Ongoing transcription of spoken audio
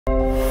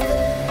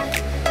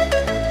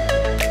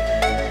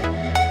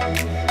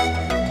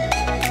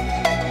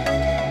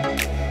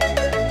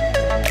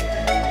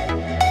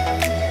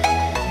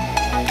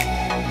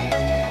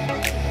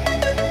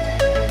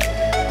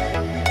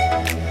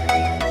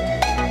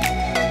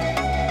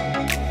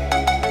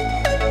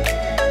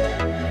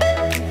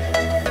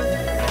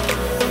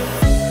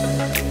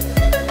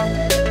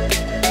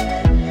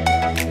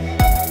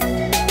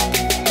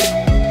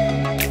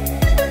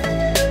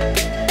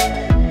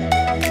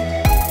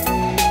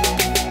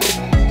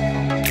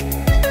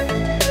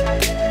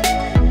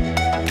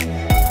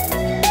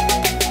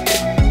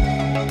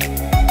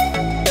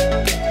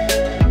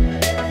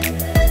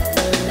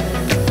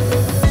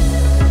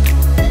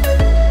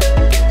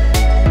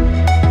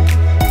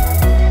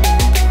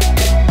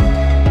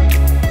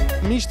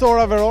Është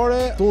Ora Verore,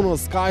 tu në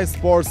Sky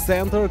Sports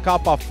Center ka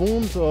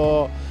pafund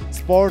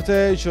sporte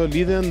që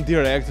lidhen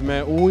direkt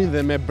me ujin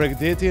dhe me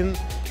bregdetin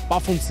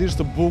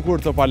pafundësisht të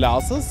bukur të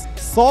palasës.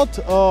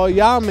 Sot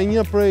jam me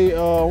një prej,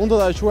 unë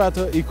do ta quaj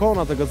atë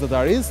ikona të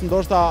gazetarisë,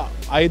 ndoshta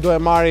ai do e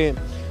marri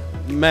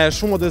me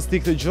shumë modesti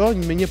këtë gjë,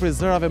 me një prej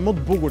zërave më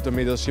të bukur të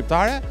medias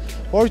shqiptare,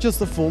 por që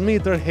së fundmi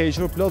i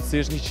tërhequr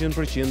plotësisht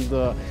 100%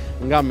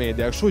 nga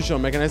media. Kështu që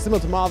me kënaqësi më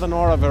të madhe në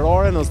Ora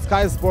Verore, në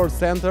Sky Sports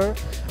Center,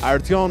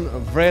 Artion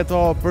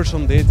Vreto,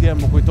 përshëndetje,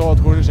 më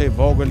kujtohet kur ishe i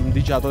vogël, më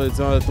ndiqja ato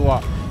edicionet tua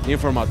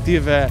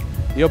informative,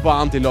 jo po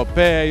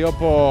antilope, jo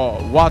po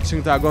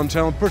Watching the Agon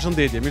Channel,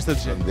 përshëndetje, mirë se të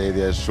gjithë.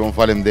 Përshëndetje, shumë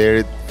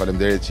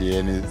faleminderit që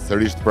jeni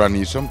sërish të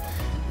pranishëm,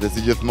 dhe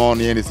si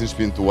gjithmonë jeni si në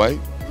shtëpinë tuaj,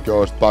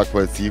 kjo është pak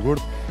po e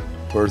sigurt.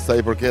 Për sa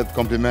i përket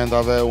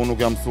komplimentave, unë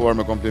nuk jam mësuar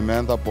me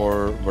komplimenta,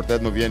 por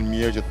vërtet më vjen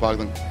mirë që të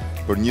paktën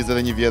për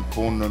 21 vjet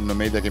punë në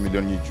media kemi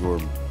lënë një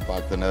gjurmë,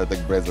 paktën edhe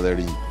tek brezat e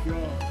rinj.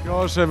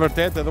 Kjo është e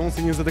vërtet, edhe unë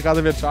si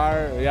 24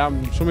 vjeçar jam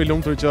shumë i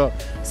lumtur që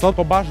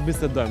sot po bashkë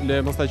bisedojmë, le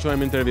mos ta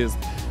quajmë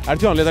intervistë.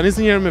 Artion, le ta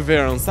nisim një herë me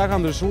verën. Sa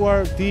ka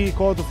ndryshuar ti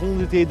kohët të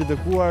fundit je i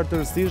dedikuar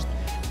tërësisht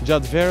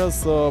gjatë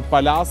verës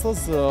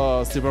palasës,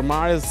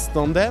 sipërmarrjes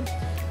tënde?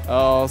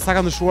 Sa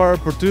ka ndryshuar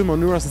për ty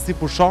mënyra se si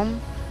pushon?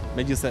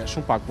 Megjithëse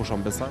shumë pak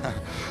pushon, besoj.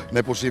 Ne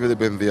pushimet i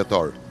bëjmë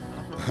dhjetor.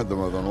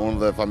 Domethënë, unë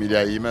dhe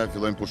familja ime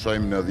fillojmë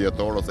pushojmë në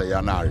dhjetor ose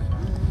janar.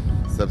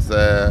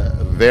 Sepse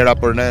vera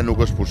për ne nuk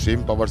është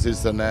pushim,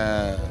 pavarësisht se ne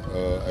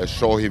e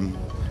shohim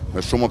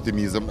me shumë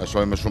optimizëm, e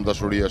shohim me shumë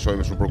dashuri, e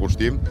shohim me shumë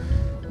përkushtim,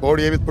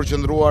 por jemi të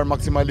përqendruar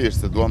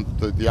maksimalisht, se duam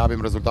të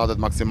japim rezultatet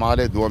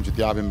maksimale, duam që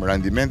të japim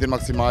rendimentin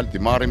maksimal,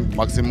 të marrim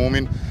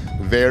maksimumin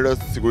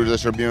verës, sigurisht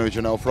dhe shërbimeve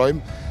që ne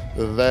ofrojmë,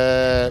 dhe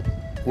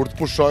kur të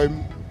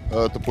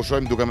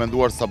pushojmë duke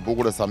menduar sa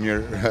bukur e sa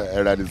mirë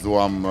e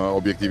realizuam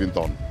objektivin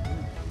ton.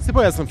 Si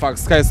po ecën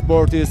fakt Sky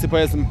Sporti, si po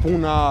ecën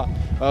puna,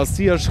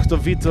 si është këtë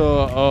vit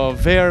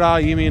vera,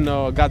 jemi në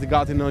gati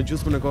në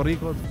gjysmën e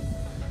korrikut?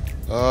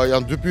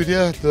 Janë dy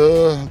pyetje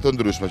të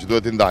ndryshme që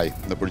duhet t'i ndaj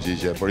në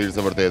përgjigje, për hir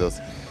të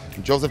vërtetës.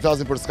 Nëse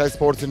flasim për Sky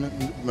Sportsin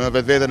me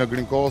vetvete në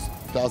Green Coast,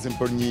 flasim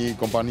për një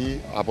kompani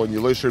apo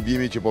një lloj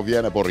shërbimi që po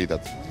vjen e po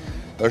rritet.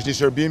 Është një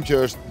shërbim që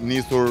është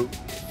nisur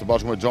së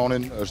bashku me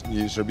Gjonin, është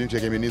një shërbim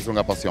që kemi nisur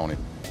nga pasioni.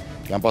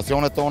 Janë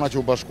pasionet tona që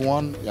u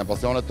bashkuan, janë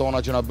pasionet tona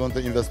që na bën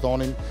të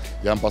investonim,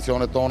 janë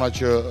pasionet tona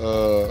që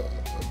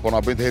po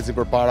na bëjnë të ecim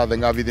përpara dhe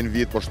nga vitin në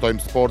vit po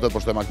shtojmë sportet,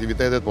 po shtojmë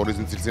aktivitetet, po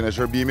rrisim cilësinë e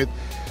shërbimit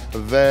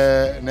dhe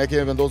ne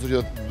kemi vendosur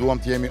që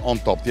duam të jemi on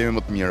top, të jemi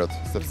më të mirët,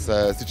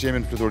 sepse siç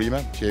jemi në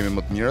fluturime, që jemi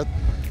më të mirët,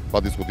 pa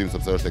diskutim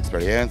sepse është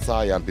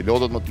eksperienca, janë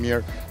pilotët më të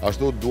mirë,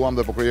 ashtu duam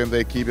dhe po krijojmë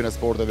dhe ekipin e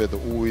sporteve të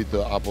ujit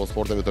apo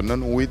sporteve të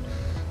nën ujit,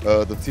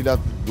 të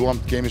cilat duam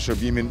të kemi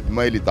shërbimin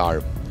më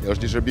elitar.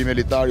 Është një shërbim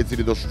elitar i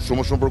cili do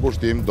shumë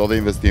përkushtim, do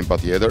dhe investim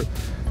patjetër,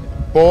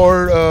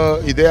 por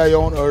ideja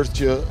jonë është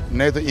që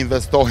ne të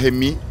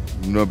investohemi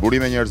në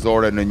burime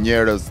njerëzore, në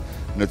njerëz,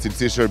 në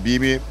cilësi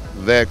shërbimi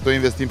dhe këto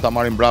investim ta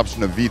marrim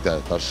mbrapsht në vite,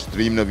 ta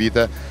shtrim në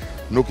vite.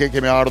 Nuk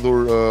kemi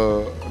ardhur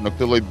në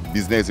këtë lloj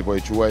biznesi, po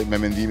e quaj, me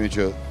mendimin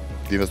që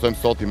të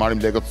investojmë sot, të marrim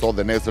legët sot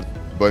dhe nesër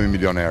të bëhemi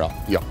milionera.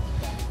 Jo.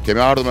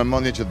 Kemi ardhur me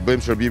mendjen që të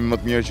bëjmë shërbimin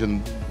më të mirë që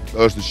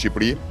është në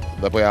Shqipëri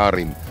dhe po ja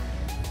arrim.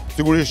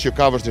 Sigurisht që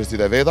ka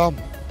vështirësitë e veta,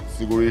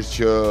 sigurisht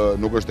që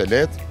nuk është e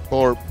lehtë,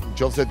 por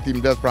nëse ti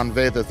mbledh pranë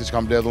vete, siç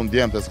kam mbledhur unë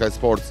djem te Sky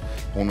Sports,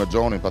 unë me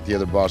Gjonin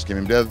patjetër bashkë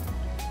kemi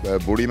mbledh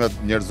burimet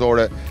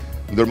njerëzore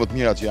ndër më të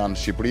mirat që janë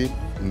në Shqipëri,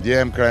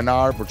 ndjehem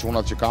krenar për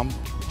çunat që kam,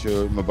 që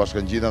më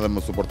bashkangjiten dhe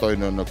më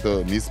suportojnë në këtë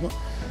nismë,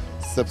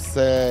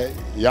 sepse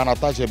janë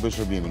ata që e bëjnë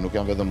shërbimin, nuk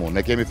janë vetëm unë.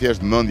 Ne kemi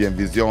thjesht mendjen,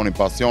 vizionin,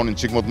 pasionin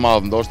çik më të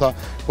madh ndoshta,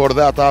 por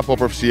dhe ata po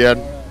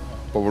përfshihen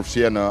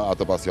në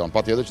atë pasion.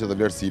 Patjetër që dhe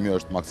vlerësimi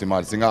është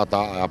maksimal si nga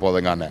ata apo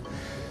edhe nga ne.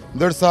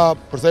 Ndërsa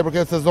për sa i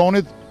përket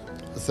sezonit,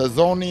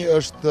 sezoni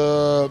është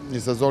një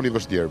sezon i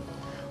vështirë.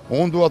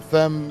 Unë dua të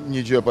them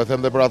një gjë, po e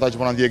them edhe për ata që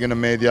po na ndjekin në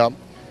media.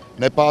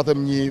 Ne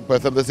patëm po e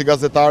them dhe si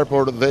gazetar,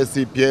 por dhe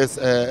si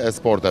pjesë e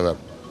sporteve.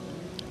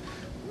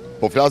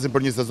 Po flasim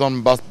për një sezon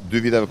mbas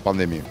 2 viteve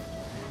pandemi.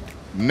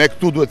 Ne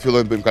këtu duhet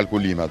fillojmë bëjmë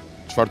kalkulimet,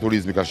 çfarë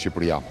turizmi ka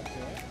Shqipëria.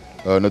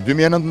 Në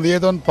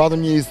 2019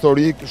 patëm një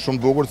historik shumë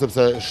të bukur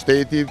sepse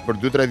shteti për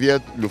 2-3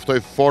 vjet luftoi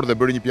fort dhe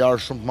bëri një PR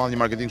shumë të madh, një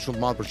marketing shumë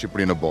të madh për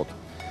Shqipërinë në botë.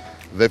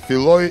 Dhe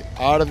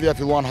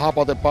filluan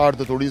hapat e parë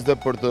të turistëve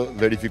për të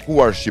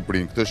verifikuar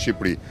Shqipërinë, këtë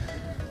Shqipëri.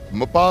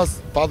 Më pas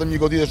patëm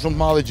një goditje shumë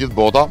të madhe gjithë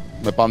bota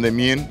me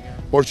pandeminë,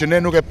 por që ne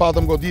nuk e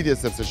patëm goditje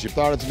sepse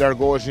shqiptarët që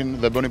largoheshin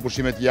dhe bënin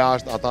pushimet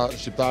jashtë, ata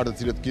shqiptarët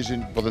të cilët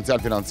kishin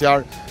potencial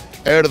financiar,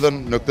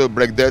 erdhën në këtë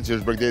bregdet që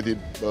është bregdeti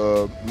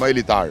më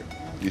elitar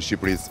i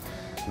Shqipërisë.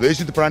 Dhe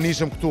ishin të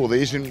pranishëm këtu dhe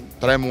ishin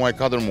 3 muaj,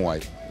 4 muaj.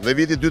 Dhe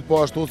viti dytë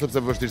po ashtu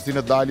sepse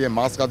vështirësinë e dalje,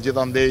 maskat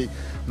gjithandej,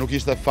 nuk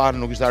ishte far,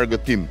 nuk ishte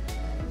argëtim.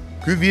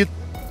 Ky vit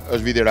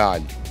është viti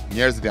real.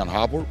 Njerëzit janë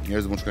hapur,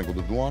 njerëzit mund shkojnë ku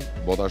të duan,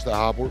 bota është e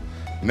hapur.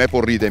 Ne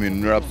po rritemi në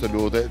mënyrë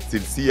absolute,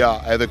 cilësia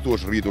edhe këtu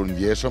është rritur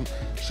ndjeshëm,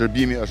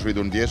 shërbimi është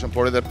rritur ndjeshëm,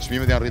 por edhe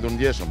çmimet janë rritur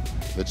ndjeshëm.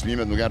 Dhe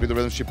çmimet nuk janë rritur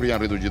vetëm në Shqipëri,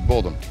 janë rritur gjithë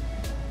botën.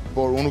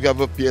 por unë nuk ja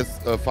vë pjesë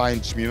fajin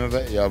të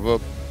çmimeve, ja vë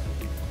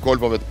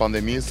kolpave të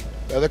pandemisë,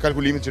 edhe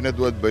kalkulimit që ne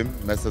duhet të bëjmë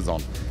me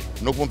sezon.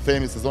 Nuk mund të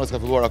themi sezoni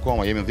s'ka filluar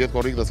akoma, jemi në 10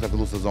 korrikë dhe s'ka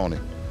filluar sezoni.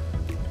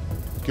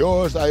 Kjo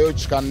është ajo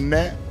që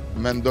ne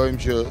mendojmë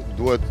që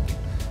duhet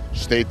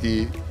shteti,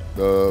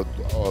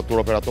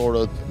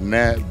 turoperatorët,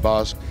 ne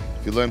bashkë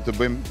fillojmë të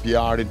bëjmë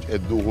PR-in e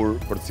duhur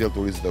për të sjellë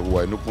turistët e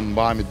huaj. Nuk mund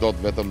mbahemi dot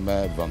vetëm me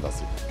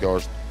vendasi. Kjo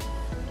është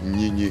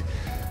një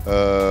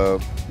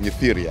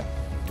thirrje,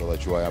 do ta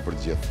quaja për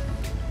të gjithë.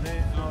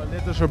 Le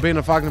të shërbej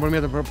në fakt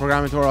nëpërmjet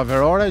programit Ora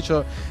Verore që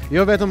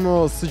jo vetëm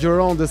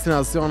sugjeron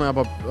destinacione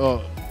apo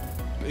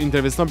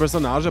interviston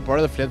personazhe, por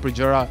edhe flet për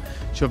gjëra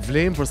që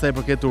vlejnë për sa i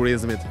përket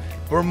turizmit.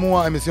 Për mua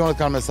emisionet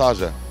kanë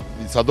mesazhe.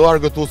 Sado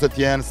argëtuese të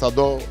jenë,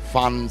 sado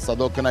fan,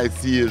 sado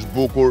kënaqësi, është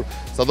bukur,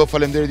 sado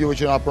faleminderit juve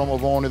që na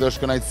promovoni dhe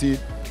është kënaqësi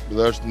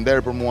dhe është nder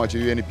për mua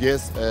që ju jeni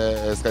pjesë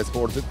e Sky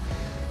Sportsit.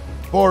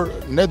 Por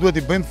ne duhet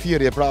i bëjmë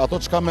thirrje, pra ato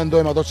çka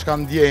mendojmë, ato çka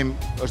ndjejmë,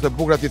 është e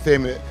bukur ti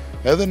themi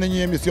edhe në një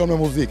emision me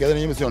muzikë, edhe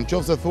në një emision,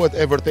 nëse thuhet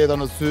e vërteta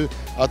në sy,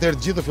 atëherë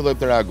të gjithë të fillojmë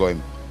të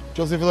reagojmë.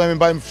 Nëse fillojmë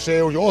mbajmë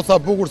fshehur, o sa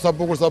bukur, sa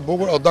bukur, sa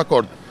bukur, o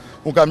dakord.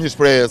 Unë kam një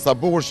shprehje, sa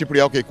bukur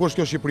Shqipëria, okay, ku është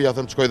kjo Shqipëria,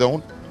 them të shkoj dhe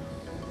unë.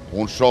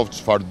 Unë shoh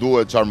çfarë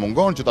duhet, çfarë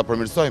mungon që ta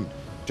përmirësojmë.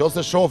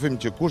 Nëse shohim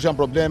që kush janë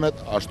problemet,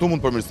 ashtu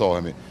mund të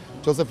përmirësohemi.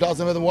 Nëse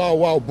flasim vetëm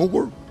wow,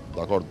 bukur,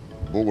 dakord,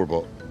 bukur, po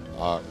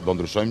a do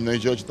ndryshojmë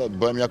ndonjë gjë që ta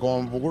bëhemi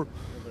akoma më bukur?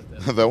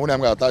 Dhe unë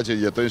jam nga ata që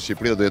jetojnë në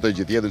Shqipëri dhe do jetoj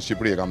gjithë jetën në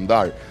Shqipëri, kam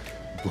ndarë.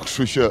 Po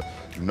kështu që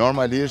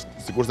normalisht,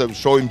 sikurse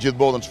shohim gjithë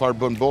botën çfarë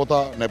bën bota,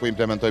 ne po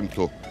implementojmë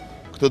këtu.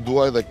 Këtë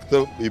duaj dhe këtë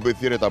i bëj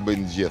thirrje ta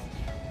bëjnë të gjithë.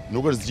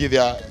 Nuk është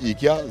zgjidhja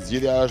ikja,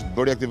 zgjidhja është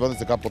bërja këtij vendi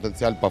se ka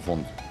potencial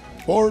pafund.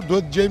 Por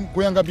duhet të gjejmë ku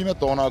janë gabimet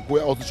tona,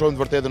 ose shohim të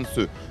vërtetën në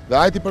sy. Dhe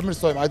hajde i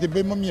përmirësojmë, hajde i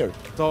bëjmë më mirë.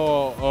 Këto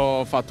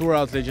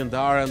faturat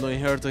legjendare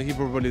ndonjëherë të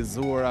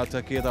hiperbolizuara, të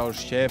këta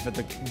ushqefe,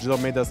 të çdo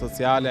media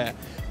sociale,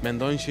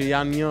 mendojnë që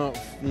janë një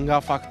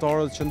nga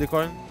faktorët që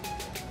ndikojnë?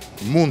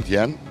 Mund të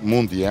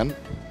jenë.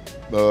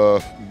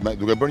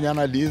 Duke bërë një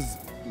analizë,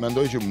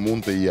 mendoj që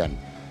mund të jenë.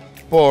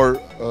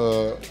 Por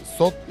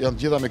sot janë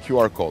të gjitha me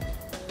QR code.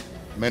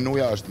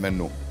 Menuja është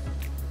menu.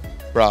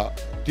 Pra,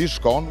 ti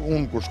shkon,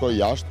 unë kur shkoj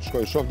jashtë,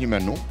 shkoj shoh një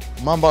menu,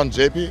 ma mban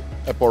xhepi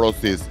e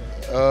porosisë.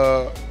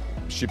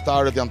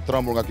 Shqiptarët janë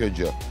trembur nga kjo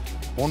gjë.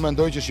 Unë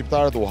mendoj që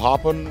shqiptarët u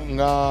hapën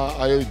nga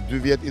ajo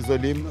 2 vjet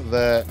izolim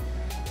dhe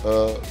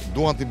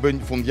duan të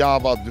bëjnë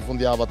fundjava, 2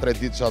 fundjava,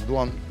 3 ditë që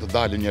duan të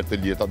dalin njerë të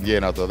lirë, të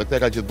ndjejnë atë. Dhe këtë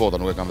e ka gjithë bota,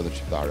 nuk e kanë vetëm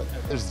shqiptarët.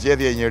 Është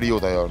zgjedhje e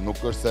njeriut ajo, nuk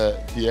është se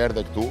ti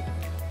erdhe këtu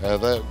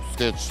edhe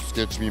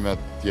s'ke çmime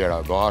tjera,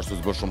 do ashtu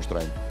s'bësh shumë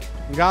shtrenjtë.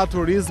 Nga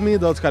turizmi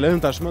do të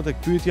kalojmë tashmë tek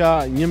pyetja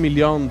 $1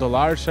 milion,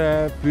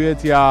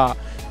 pyetja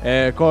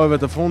e kohëve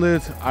të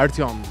fundit.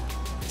 Artion,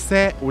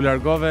 pse u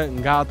largove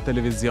nga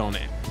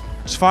televizioni?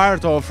 Çfarë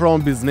të ofron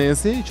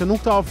biznesi që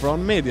nuk të ofron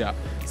media?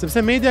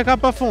 Sepse media ka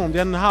pafund,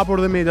 janë hapur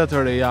dhe media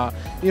të reja,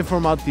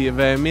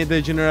 informative,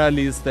 media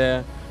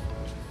generaliste.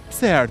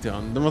 Pse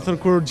Artion? Domethënë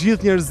kur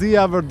gjithë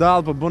njerëzia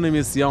vërdall po bën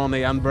emisione,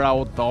 janë bërë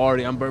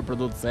autor, janë bërë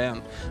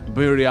producent,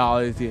 bëjnë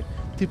reality.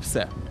 Ti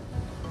pse?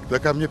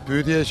 Dhe kam një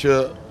pyetje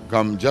që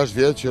kam 6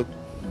 vjet që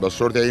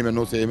bashkëshortja ime,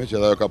 nusja ime, që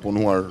edhe ajo ka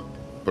punuar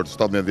për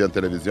 17 vjet në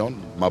televizion,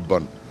 ma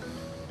bën.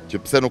 Që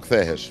pse nuk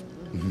kthehesh?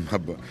 Ma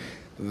bën.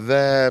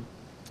 Dhe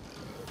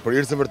për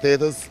hir të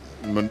vërtetës,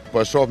 po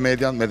e shoh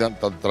median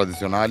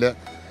tradicionale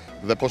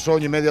dhe po shoh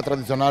një media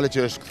tradicionale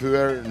që është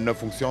kthyer në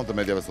funksion të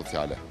mediave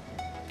sociale.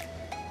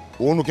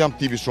 Unë nuk jam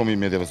tipi shumë i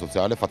mediave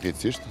sociale,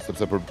 fatkeqësisht,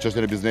 sepse për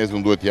çështjen e biznesit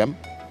unë duhet jem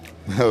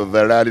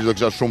dhe realisht do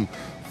kisha shumë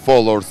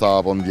followers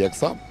apo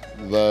ndjeksa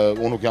dhe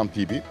unë nuk jam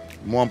tipi.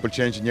 Mua më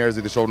pëlqen që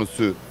njerëzit i shohin në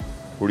sy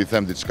kur i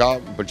them diçka,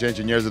 më pëlqen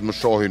që njerëzit më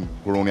shohin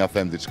kur unë ja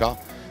them diçka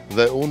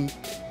dhe unë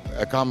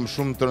e kam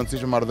shumë të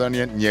rëndësishme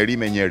marrëdhënien njeri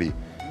me njeri.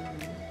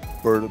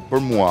 Për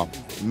mua,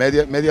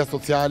 media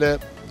sociale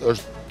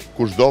është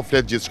kushdo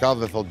flet gjithçka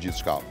dhe thot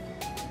gjithçka.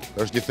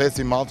 Është një thes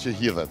i madh që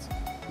hidhet,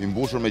 i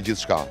mbushur me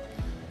gjithçka.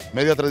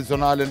 Media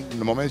tradicionale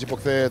në momentin që po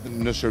kthehet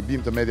në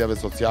shërbim të mediave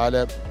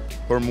sociale,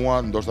 për mua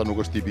ndoshta nuk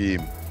është tipi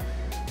im.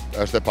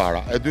 Është e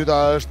para. E dyta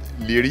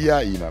është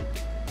liria ime.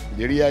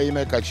 Liria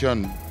ime ka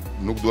qenë,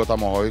 nuk duhet ta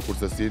mohoj,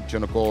 kurse si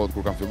që në kohët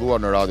kur kam filluar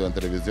në radio e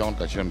televizion,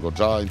 ka qenë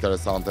goxha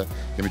interesante,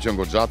 kemi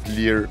qenë goxha të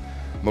lirë.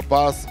 Më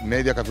pas,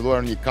 media ka filluar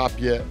një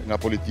kapje nga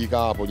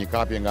politika apo një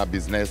kapje nga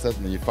bizneset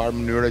në një farë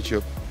mënyre që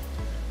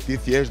ti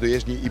thjesht do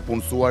jesh një i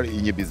punësuar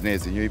i një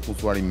biznesi, një i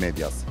punësuar i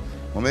medias.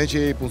 Në momentin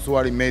që je i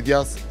punësuar i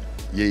medias,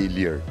 je i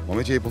lirë. Në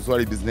momentin që je i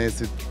punësuar i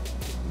biznesit,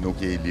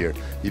 nuk je i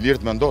lirë. I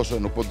lirë të mendosh,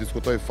 nuk po të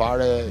diskutoj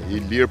fare,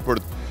 i lirë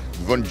për të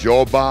vën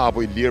gjoba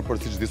apo i lirë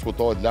për siç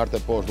diskutohet lart e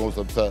poshtë,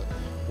 sepse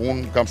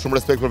unë kam shumë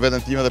respekt për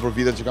veten time dhe për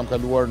vitet që kam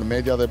kaluar në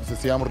media dhe pse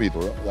si jam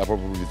rritur, apo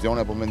për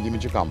vizionin apo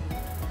mendimin që kam.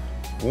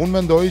 Unë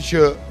mendoj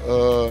që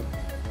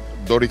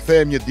do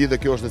rikthehem një ditë dhe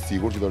kjo është e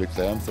sigurt që do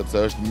rikthehem,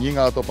 sepse është një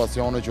nga ato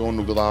pasione që unë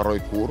nuk do ta harroj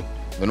kurrë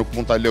dhe nuk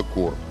mund ta lë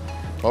kurrë.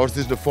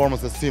 Pavarësisht në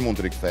formën se si mund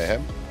të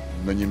rikthehem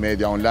në një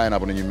media online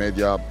apo në një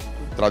media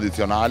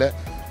tradicionale,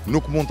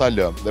 nuk mund ta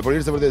lë. Dhe për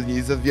hir të vërtetë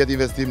një 20 vjet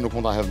investim nuk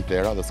mund ta hedh në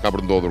tera dhe s'ka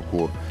për ndodhur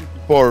kurrë.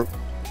 Por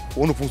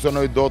unë nuk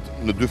funksionoj dot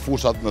në dy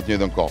fushat në të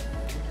njëjtën kohë.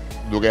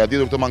 Duke ja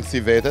ditur këtë mangësi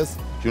vetes,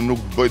 që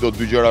nuk bëj dot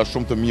dy gjëra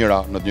shumë të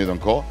mira në të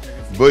njëjtën kohë,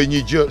 bëj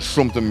një gjë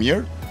shumë të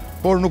mirë,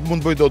 por nuk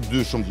mund të bëj dot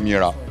dy shumë të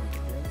mira.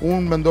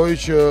 Unë mendoj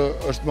që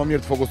është më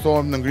mirë të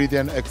fokusohem në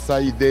ngritjen e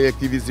kësaj ideje,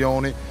 këtij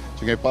vizioni,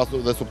 që kemi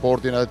pasur dhe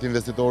suportin edhe të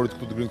investitorit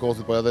këtu të Green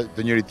Coastit, po edhe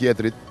të njëri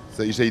tjetrit,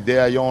 se ishte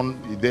ideja jon,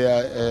 ideja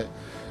e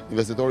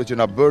investitorit që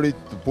na bëri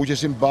të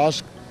puqeshim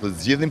bashkë, të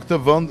zgjidhim këtë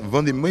vend,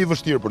 vendi më i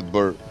vështirë për të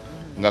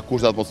bërë nga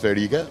kushtet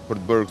atmosferike, për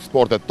të bërë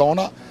sportet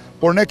tona,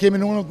 por ne kemi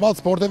numrin të madh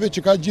sporteve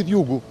që ka gjithë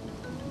jugu.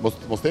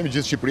 Mos themi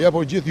gjithë Shqipëria,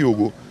 por gjithë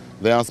jugu.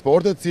 Dhe janë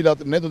sportet të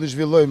cilat ne do t'i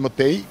zhvillojmë më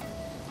tej,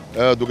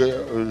 duke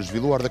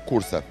zhvilluar dhe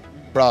kurse.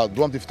 Pra,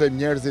 duam t'i ftojmë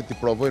njerëzit t'i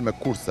provojnë me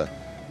kurse.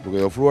 Duke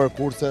i ofruar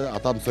kurse,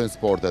 ata mësojnë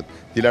sportet.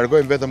 T'i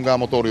largojmë vetëm nga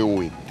motori i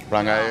ujit.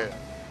 Pra nga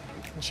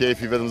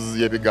qefi vetëm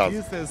jepi gaz.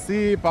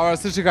 Si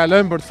pavarësisht që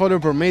kalojmë për të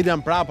folur për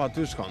median, prap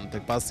aty shkon,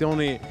 tek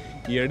pasioni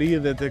i ri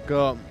dhe tek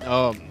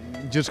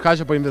gjithçka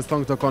që po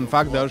investon këto kon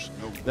fakt dhe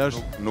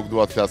është nuk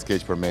dua të flas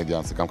keq për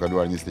median, se kam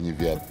kaluar 21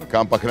 vjet.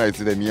 Kam pa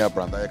kënaqësitë e mia,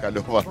 prandaj e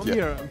kalova atje.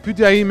 Mirë,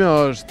 pyetja ime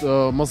është,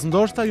 mos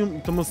ndoshta ju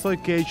të mësoj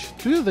keq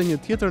ty dhe një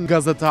tjetër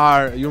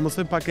gazetar, ju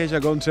mësoj pa keq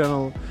Agon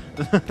Channel.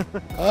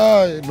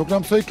 Nuk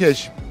na mësoj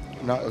keq.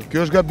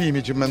 Kjo është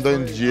gabimi që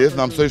mendojnë të gjithë,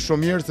 na mësoj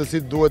shumë mirë se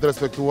si duhet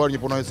respektuar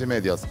një punonjës i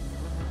medias.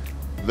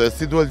 Dhe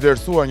si duhet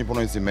vlerësuar një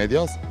punonjës i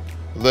medias.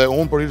 Dhe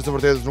unë për hir të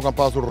vërtetës nuk kam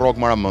pasur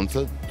rrogë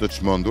maramendse të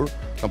çmendur.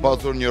 Kam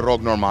pasur një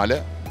rrogë normale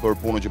për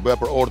punën që bëja,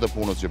 për orët e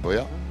punës që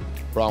bëja.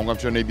 Pra unë kam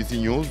qenë në ABC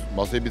News,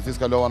 mbas ABC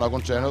kalova në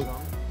Agon Channel,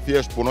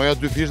 thjesht punoja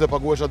 2 fish dhe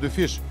paguhesha 2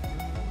 fish.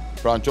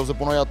 Pra nëse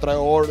punoja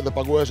 3 orë dhe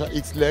paguhesha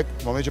X lek,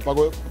 në moment që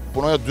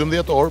punoja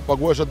 12 orë,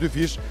 paguhesha 2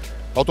 fish,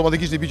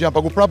 automatikisht i bie që jam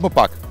pagu prapë më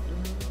pak.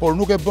 Por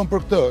nuk e bëm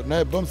për këtë,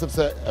 ne e bëm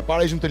sepse e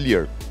para ishim të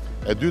lirë.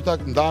 E dyta,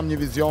 ndam një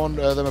vizion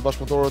edhe me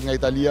bashkëpunëtorët nga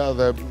Italia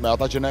dhe me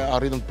ata që ne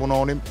arritëm të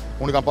punonim.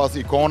 Unë kam pas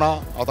ikona,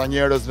 ata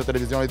njerëz në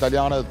televizion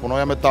italiane, dhe të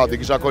punoja me ta,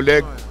 kisha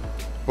kolegë.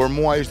 Për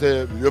mua ishte,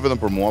 jo vetëm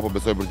për mua, por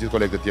besoj për gjithë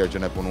kolegët e tjerë që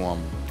ne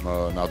punuam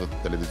në atë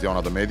televizion,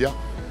 atë media.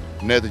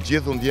 Ne të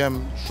gjithë u ndjem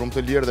shumë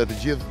të lirë dhe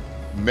të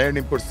gjithë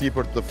merrnim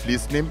përsipër të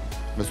flisnim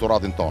me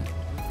suratin tonë.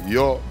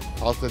 Jo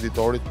as të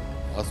editorit,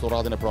 as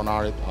suratin e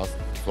pronarit, as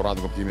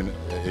suratin kuptimin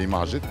e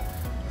imazhit.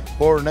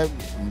 Por ne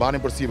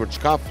mbanim përsipër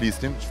çka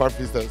flisnim, çfarë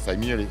fliste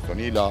Sajmiri,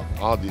 Sonila,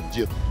 Adi,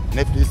 gjithë.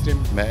 Ne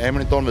flisnim me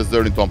emrin ton, me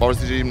zërin ton,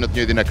 pavarësisht që jemi në të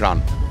njëjtin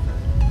ekran.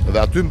 Dhe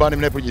aty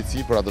mbanim ne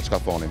përgjegjësi për atë çka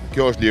thonim.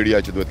 Kjo është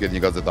liria që duhet ketë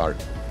një gazetar.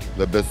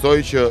 Dhe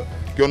besoj që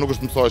kjo nuk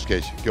është mësohesh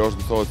keq, kjo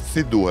është mësohet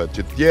si duhet,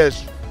 që të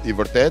jesh i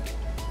vërtet,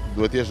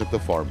 duhet të jesh në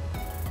këtë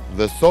formë.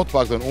 Dhe sot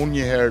paktën unë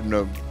një herë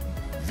në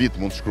vit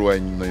mund të shkruaj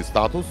në një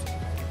status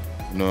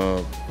në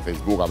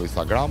Facebook apo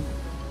Instagram,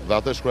 dhe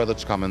atë shkruaj atë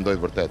çka mendoj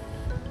të vërtet.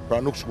 Pra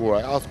nuk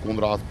shkruaj as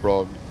kundra as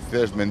pro,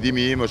 thjesht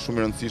mendimi im është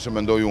shumë i rëndësishëm,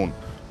 mendoj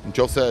unë.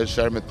 Nëse e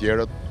sher me të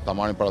tjerët, ta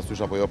marrin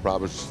parasysh apo jo,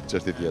 prapë është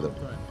çështje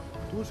tjetër.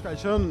 Kush ka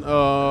qenë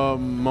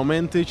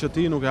momenti që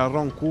ti nuk e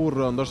harron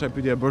kurrë, ndoshta e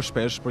pyetje e bërë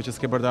shpesh, por që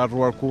s'ke për të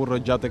harruar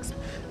kurrë gjatë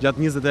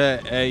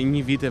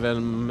 21 viteve,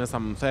 me sa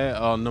më the,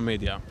 në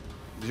media?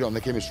 Jo,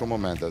 ne kemi shumë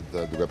momente,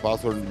 duke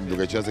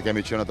qenë se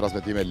kemi qenë në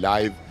transmetime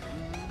live,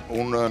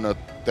 unë në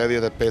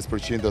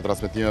 85% të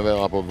transmetimeve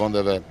apo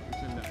vendeve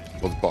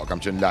po, kam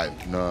qenë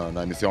live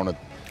në emisionet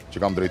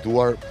që kam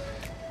drejtuar,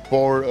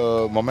 por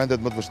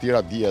momentet më të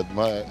vështira dihet,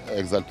 më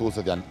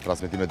egzaltueset janë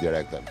transmetime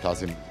direkte.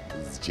 Flasim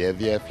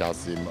zgjedhje,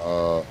 flasim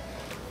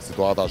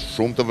situata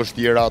shumë të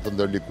vështira, të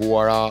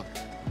ndërlikuara,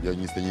 jo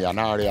 21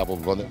 janari apo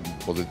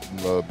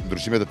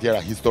ndryshime të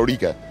tjera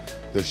historike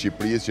të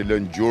Shqipërisë që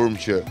lënë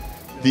gjurmë që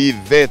ti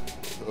vetë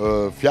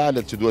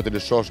fjalët që duhet të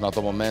lëshosh në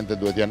ato momente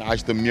duhet janë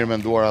aq të mirë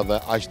menduara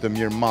dhe aq të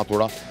mirë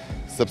matura,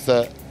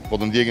 sepse po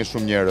të ndjekin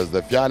shumë njerëz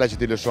dhe fjala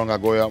që ti lëshon nga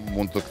goja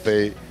mund të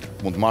kthej,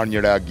 mund të marrë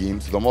një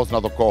reagim, sidomos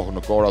në ato kohë,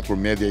 në kohërat kur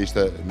media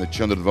ishte në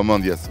qendër të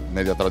vëmendjes,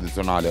 media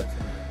tradicionale.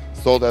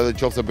 Sot edhe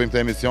nëse bëjmë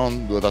këtë emision,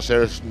 duhet ta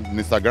sherësh në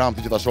Instagram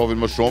ti që ta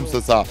shohin më shumë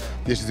se sa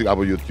ti je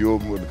apo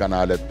YouTube, në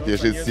kanalet. Ti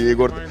je i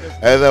sigurt,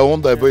 edhe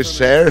unë do e bëj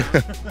share.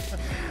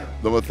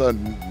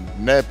 Domethënë,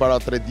 ne para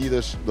 3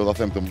 ditësh do ta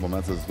them këtë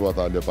moment se s'dua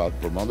ta lë pa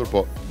përmendur,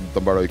 po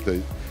të mbaroj këtë.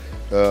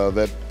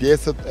 Dhe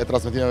pjesët e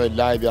transmetimeve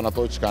live janë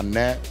ato që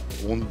ne,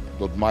 unë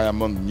do të marrja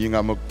mend një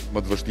nga më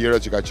të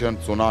vështira që ka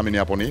qenë tsunami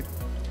në Japoni.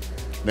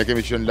 Ne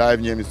kemi qenë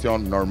live një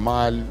emision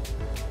normal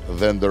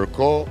dhe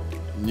ndërkohë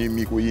një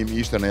miku im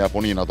ishte në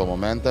Japoni në ato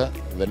momente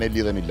dhe ne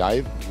lidhemi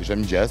live, ishte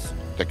mëngjes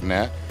tek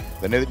ne,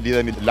 dhe ne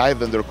lidhemi live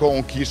dhe ndërkohë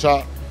unë kisha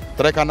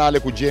 3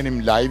 kanale ku gjenim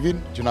live-in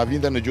që na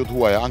vinte në gjuhë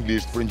huaja,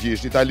 anglisht,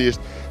 frëngjisht,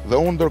 italisht, dhe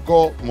unë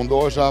ndërkohë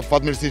mundohesha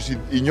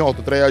fatmirësisht i njoh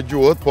të treja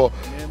gjuhët,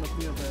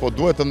 po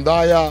duhet të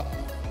ndaja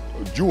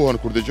gjuhën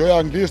kur dëgjoja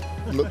anglisht,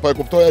 po e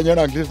kuptoja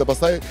njëra anglisht dhe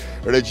pastaj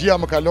regjia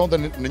më kalonte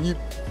në një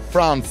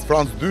France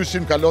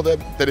 2-shin, kalonte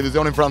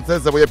televizionin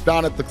francez dhe po jep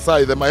planet të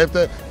kësaj dhe ma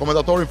jepte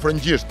komentatorin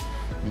frëngjisht.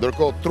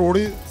 Ndërkohë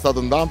truri sa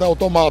të ndante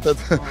automatet,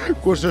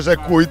 kush është e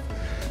kujt.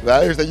 Dhe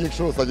ajo ishte një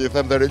kështu, sa që i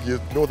them dhe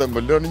regjist, lutem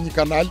më lëni një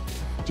kanal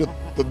që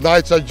të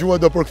ndaj çfarë gjuhë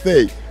do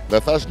përkthej.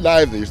 Dhe thash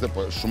live dhe ishte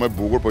shumë e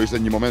bukur, po ishte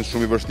një moment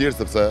shumë i vështirë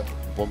sepse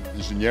po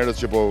ishin njerëz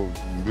që po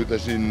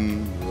mbyteshin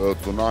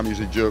tsunami,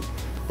 ishte gjë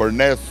për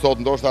ne sot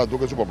ndoshta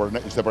duket që po për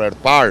ne ishte për herë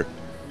të parë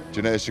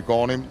që ne e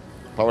shikonim,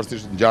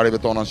 pavarësisht ngjarjeve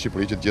tona në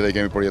Shqipëri që të gjitha i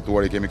kemi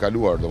përjetuar, i kemi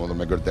kaluar, domethënë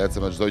me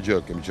gërtecë, me çdo gjë,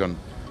 kemi qenë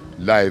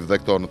live dhe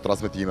këto në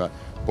transmetime.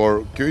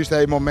 Por kjo ishte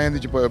ai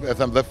momenti që po e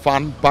them dhe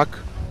fan pak,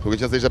 duke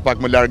qenë se ishte pak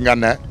më larg nga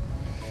ne.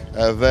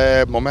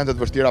 Edhe momentet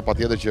vështira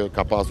patjetër që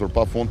ka pasur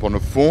pafund, po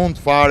në fund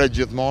fare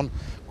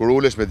gjithmonë kur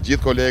ulesh me të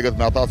gjithë kolegët,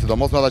 me ata,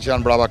 sidomos me ata që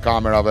janë brava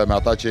kamerave, me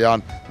ata që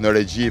janë në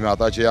regji, me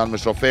ata që janë me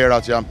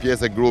shoferat, që janë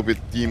pjesë e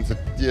grupit tim, se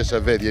ti je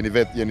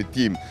vetë, jeni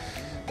tim.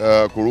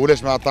 Kur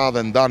ulesh me ata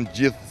dhe ndan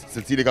gjithë,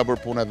 secili ka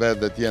bërë punë e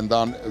vet dhe ti e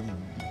ndan,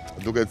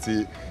 duket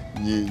si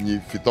një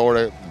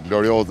fitore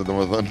glorioze,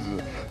 domethënë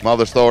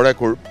madhështore,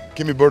 kur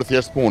kemi bërë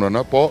thjesht punën,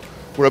 po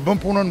kur e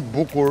bën punën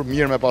bukur,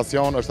 mirë, me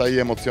pasion, është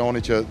ai emocioni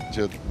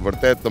që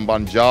vërtet të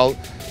mban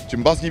gjallë, që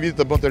mbas një viti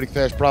të bën të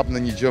rikthesh prapë në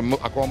një gjë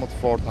akoma më të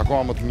fortë,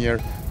 akoma më të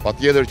mirë.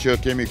 Patjetër që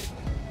kemi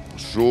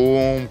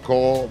shumë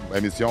kohë,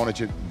 emisione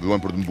që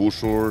duhen për të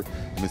mbushur,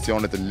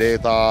 emisione të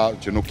lehta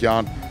që nuk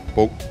janë,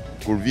 po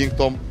kur vijnë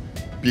këto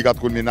pikat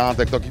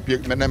kulminante,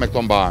 ne me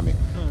këto mbahemi.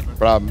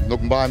 Pra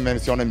nuk mbahemi me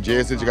emisione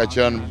mëngjesit që ka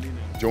qenë,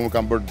 që unë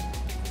kam bërë,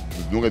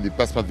 nuk e di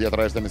 15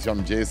 vjetra është emision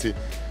mëngjesi,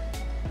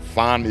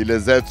 fan i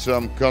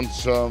lezetshëm,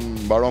 këndshëm,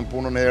 mbaron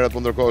punën e herët, po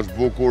ndërkohë është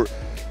bukur.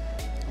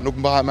 Nuk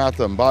mbahem me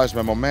atë, mbahesh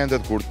me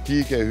momentet kur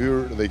ti ke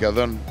hyrë dhe i ke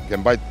dhënë, ke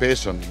mbajt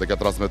peshën dhe ke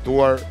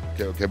transmetuar,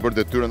 ke bërë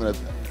detyrën e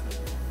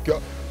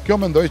Kjo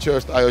mendoj që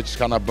është ajo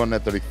që na bën ne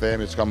të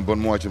rikthehemi, që më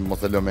bën mua që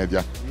mos e lë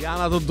media.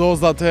 Janë ato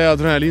dozat e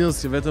adrenalinës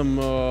që vetëm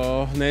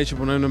ne që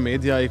punojmë në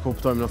media i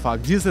kuptojmë në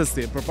fakt.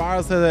 Gjithsesi, përpara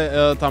se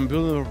ta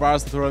mbyllim,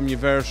 përpara se të urojmë një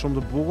verë shumë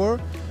të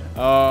bukur,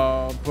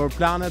 për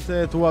planet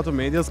e tua të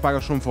medias pak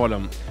a shumë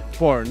folëm.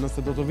 Por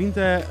nëse do të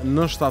vinte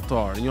në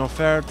shtator një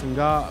ofertë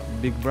nga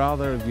Big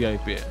Brother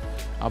VIP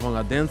apo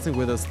nga Dancing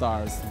with the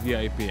Stars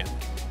VIP,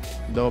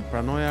 do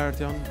pranoja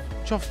Artion?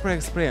 Qoftë për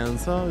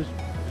eksperiencë.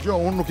 Jo,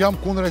 unë nuk jam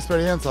kundër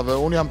eksperiencave,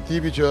 unë jam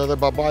tipi që edhe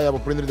babaja apo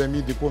prindrit e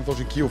mi diku më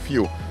thoshin kiu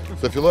fiu.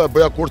 Se filloja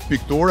bëja kurs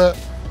pikture,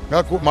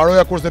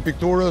 marroja kurs në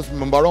pikturës,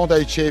 më mbaronte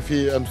ai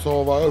qefi, e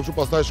mësova, kështu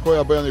pastaj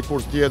shkoja bëja një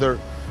kurs tjetër,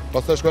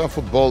 pastaj shkoja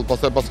futboll,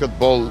 pastaj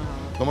basketboll.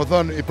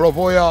 Domethënë i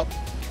provoja,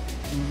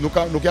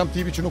 nuk jam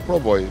tipi që nuk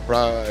provoj.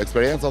 Pra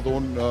eksperiencat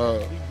unë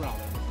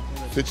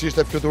siç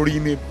ishte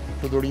fluturimet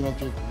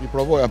që i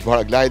provoja,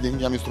 paragliding,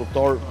 jam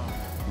instruktor,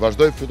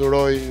 vazhdoj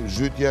fluturoj,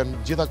 zhytjen,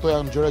 gjitha këto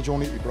janë gjëra që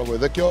unë i provoj.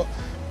 Dhe kjo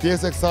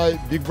pjesë e kësaj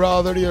Big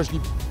Brotheri është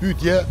një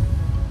pyetje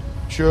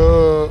që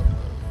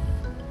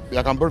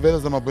ja kam bërë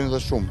vetes dhe më bëjnë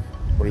dhe shumë,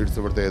 për hir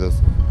të vërtetës.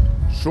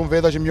 Shumë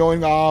veta që më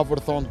njohin nga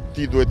afër thonë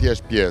ti duhet të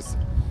jesh pjesë.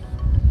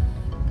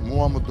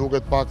 Mua më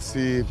duket pak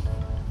si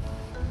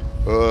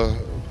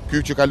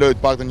ky që kaloi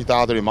të paktën një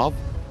teatër i madh,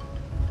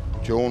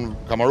 që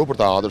unë kam marrë për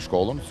teatër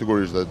shkollën,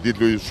 sigurisht dhe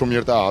ditë luaj shumë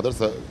mirë teatër,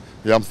 se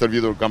jam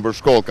servitur, kam bërë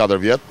shkollë 4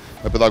 vjet,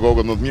 me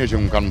pedagogët më të mirë që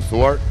më kanë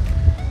mësuar,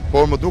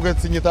 por më duket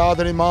si një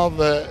teatër i madh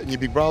dhe një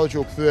Big Brother që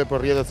u kthye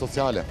për rrjetet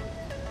sociale.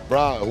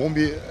 Pra,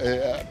 humbi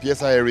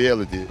pjesa e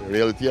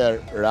reality-a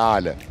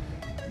reale.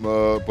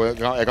 Po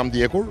e kam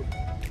ndjekur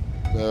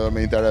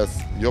me interes,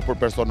 jo për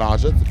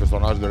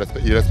personazhet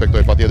i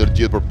respektoj patjetër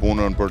gjithë për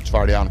punën, për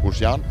çfarë janë,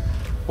 kush janë,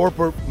 por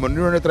për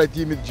mënyrën e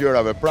trajtimit të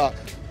gjërave. Pra,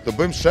 të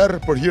bëjmë sherr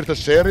për hir të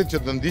sherrit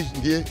që të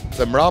ndjej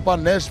se mrapa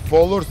nesh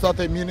followersat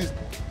e minis.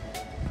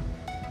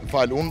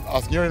 Unë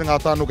asnjërin nga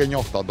ata nuk e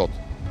njohta dot.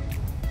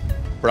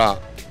 Pra,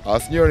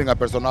 asnjërin nga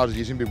personazhet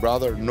që ishin Big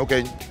Brother nuk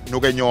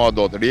e njoha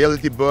dot.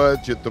 Reality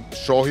bëhet që të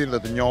shohin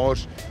dhe të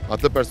njohësh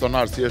atë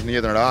personazh si është në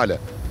jetën reale.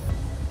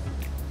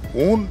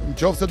 Unë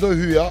nëse do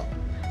hyja,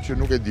 që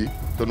nuk e di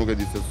se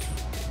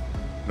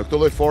në këtë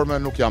lloj forme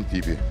nuk jam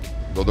tipi.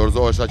 Do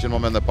dorëzohesha që në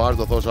moment e parë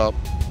do thosha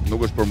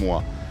nuk është për mua.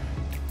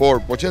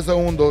 Por, po qëse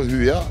unë do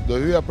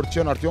hyja për të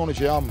qenë Artioni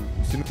që jam,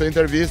 si në këtë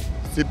intervistë,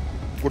 si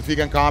kur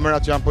fiken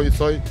kamerat që jam po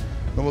njësoj,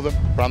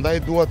 prandaj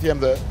dua të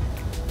jem dhe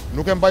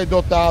nuk e mbaj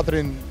dot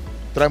teatrin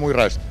 3 muaj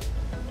rresht.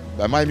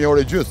 E maj një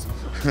orë gjys,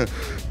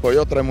 po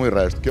jo 3 muaj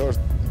rresht. Kjo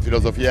është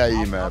filozofia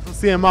ime.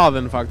 Si e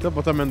madhe në fakt,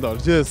 po të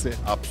mendosh, gjithsesi.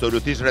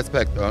 Absolutisht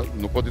respekt,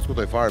 nuk po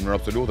diskutoj fare në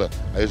absolute.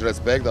 Ai është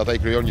respekt, ata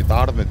i krijojnë një të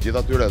ardhmë të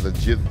gjithë atyre dhe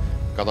të gjithë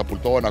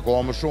katapultohen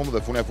akoma më shumë dhe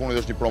funi e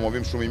fundit është një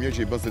promovim shumë i mirë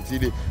që i bën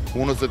secili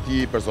punës së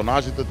tij,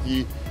 personazhit të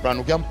tij. Pra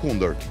nuk jam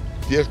kundër.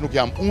 Thjesht nuk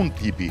jam unë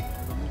tipi.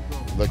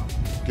 Dhe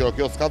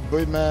kjo s'ka të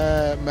bëjë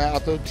me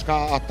atë çka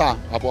ata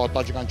apo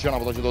ata që kanë qenë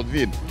apo ata që do të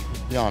vinë.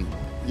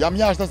 Jam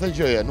jashtë asaj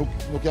gjëje,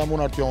 nuk jam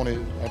unë Artioni.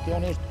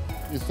 Artioni është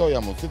i soj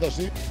jam unë. Si tash,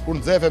 kur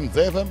nxefem,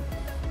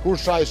 kur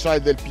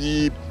shaj del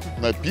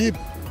pip,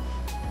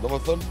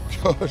 domethënë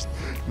kjo është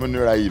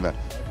mënyra ime.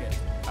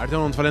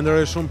 Artion, unë të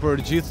falenderoj shumë për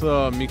gjithë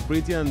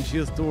mikpritjen,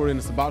 gjithë turin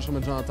së bashku me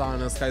Jonathan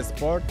në Sky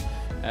Sport,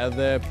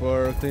 edhe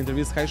për këtë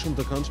intervistë kaq shumë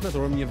të këndshme, të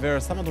urojmë një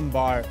verë sa më të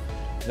mbar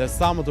dhe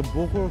sa më të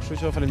bukur, kështu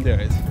që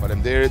faleminderit.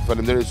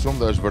 Faleminderit shumë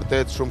dhe është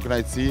vërtet shumë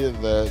kënaqësi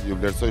dhe ju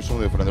vlerësoj shumë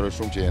dhe ju falenderoj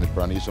shumë që jeni të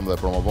pranishëm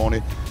dhe promovoni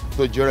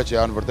këto gjëra që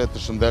janë vërtet të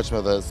shëndetshme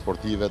dhe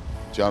sportive,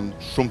 që janë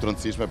shumë të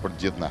rëndësishme për të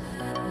gjithë ne.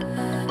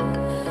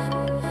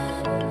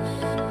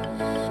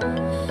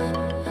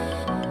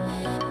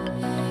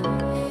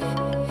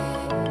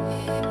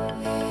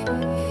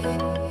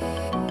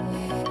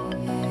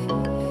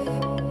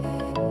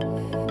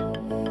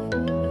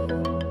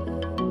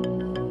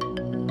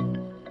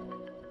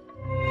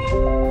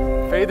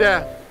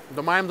 Ide,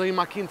 do marrim do një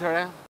makinë të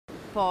re?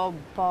 Po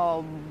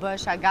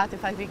bësha gati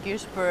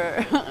faktikisht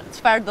për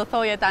çfarë do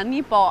thoje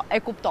tani, po e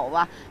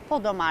kuptova. Po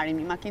do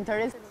marrim një makinë të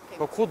re.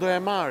 Po ku do e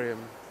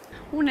marrim?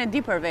 Unë e di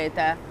për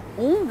vete.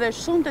 Unë dhe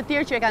shumë të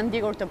tjerë që e kanë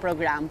ndjekur këtë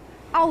program.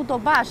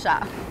 Autobasha.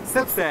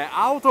 Sepse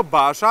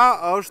Autobasha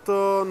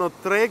është në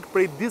treg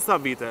prej disa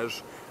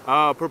vitesh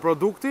për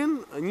produktin,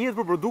 njëhet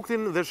për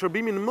produktin dhe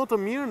shërbimin më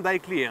të mirë ndaj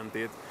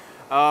klientit.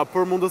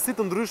 Për mundësi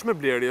të ndryshme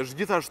blerjesh,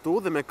 gjithashtu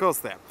dhe me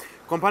koste.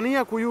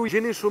 Kompania ku ju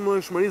gjeni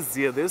shumëllëshmëri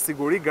zgjedhje,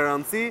 siguri,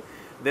 garanci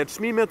dhe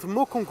çmimet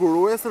më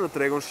konkurruese në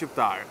tregun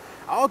shqiptar.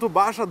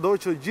 Autobasha do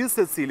që gjithë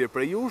secili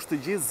prej jush të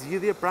gjithë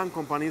zgjidhje pranë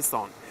kompanisë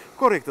sonë.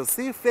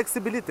 Korrektësi,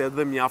 fleksibilitet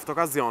dhe mjaft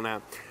okazione.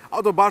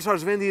 Autobasha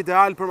është vendi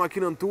ideal për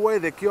makinën tuaj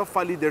dhe kjo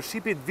fa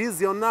leadershipit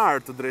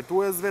vizionar të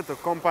drejtuesve të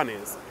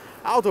kompanisë.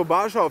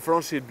 Autobasha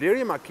ofron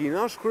shitblerje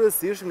makinash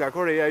kryesisht nga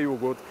Koreja e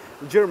Jugut,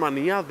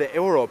 Gjermania dhe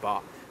Europa.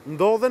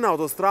 Ndodhe në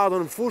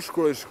autostradën Fush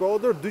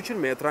Krujë-Shkodër 200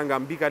 metra nga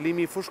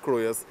mbikalimi i Fush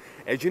Krujës.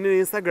 E gjeni në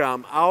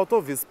Instagram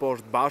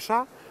Autovisposht Basha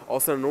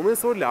ose në numrin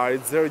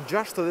celularit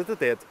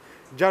 068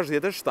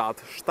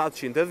 67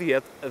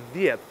 710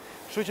 10.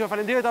 Kështu që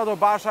faleminderit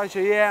Autobasha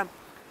që je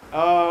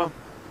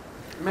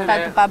Ta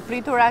të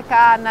papritura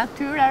ka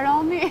natyra,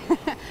 Romi,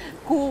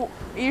 ku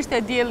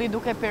ishte dielli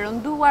duke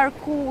perënduar,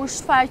 ku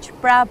shfaq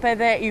prapë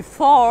edhe i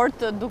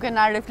fort duke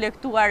na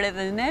reflektuar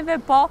edhe neve,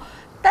 po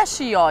ta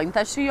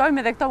shijojmë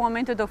edhe këto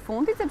momente të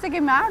fundit, sepse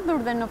kemi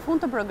ardhur dhe në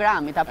fund të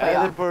programit, apo jo?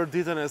 Edhe për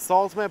ditën e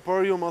sotme,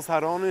 por ju mos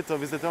harroni të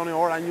vizitoni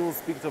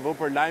oranews.tv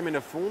për lajmin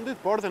e fundit,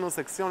 por dhe në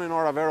seksionin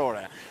Ora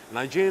Verore.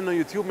 Na gjeni në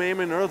YouTube me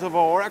emrin RTV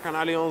Ora,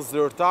 kanali jonë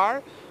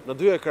zyrtar, në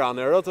 2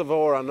 ekrane, RTV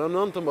Ora në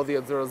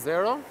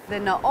 19:00 dhe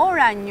në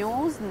Ora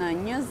News në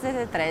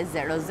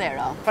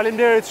 23:00.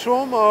 Faleminderit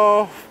shumë,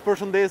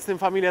 përshëndesim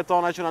familjet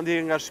tona që na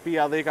ndjekin nga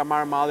shtëpia dhe i ka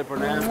marrë malli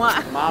për ne.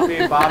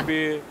 Mami,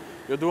 babi,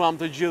 ju duam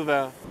të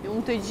gjithëve.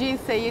 Unë të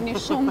gjithë se jeni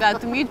shumë nga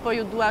të mitë, po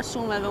ju dua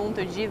shumë edhe unë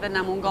të gjithë dhe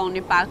na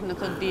mungoni pak në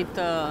këtë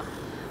ditë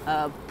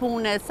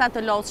pune sa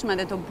të lodhshme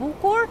dhe të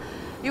bukur.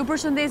 Ju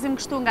përshëndesim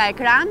kështu nga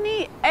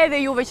ekrani,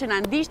 edhe juve që na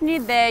ndiqni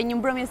dhe një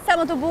mbrëmje sa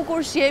më të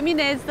bukur shihemi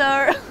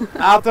nesër.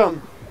 Atëm.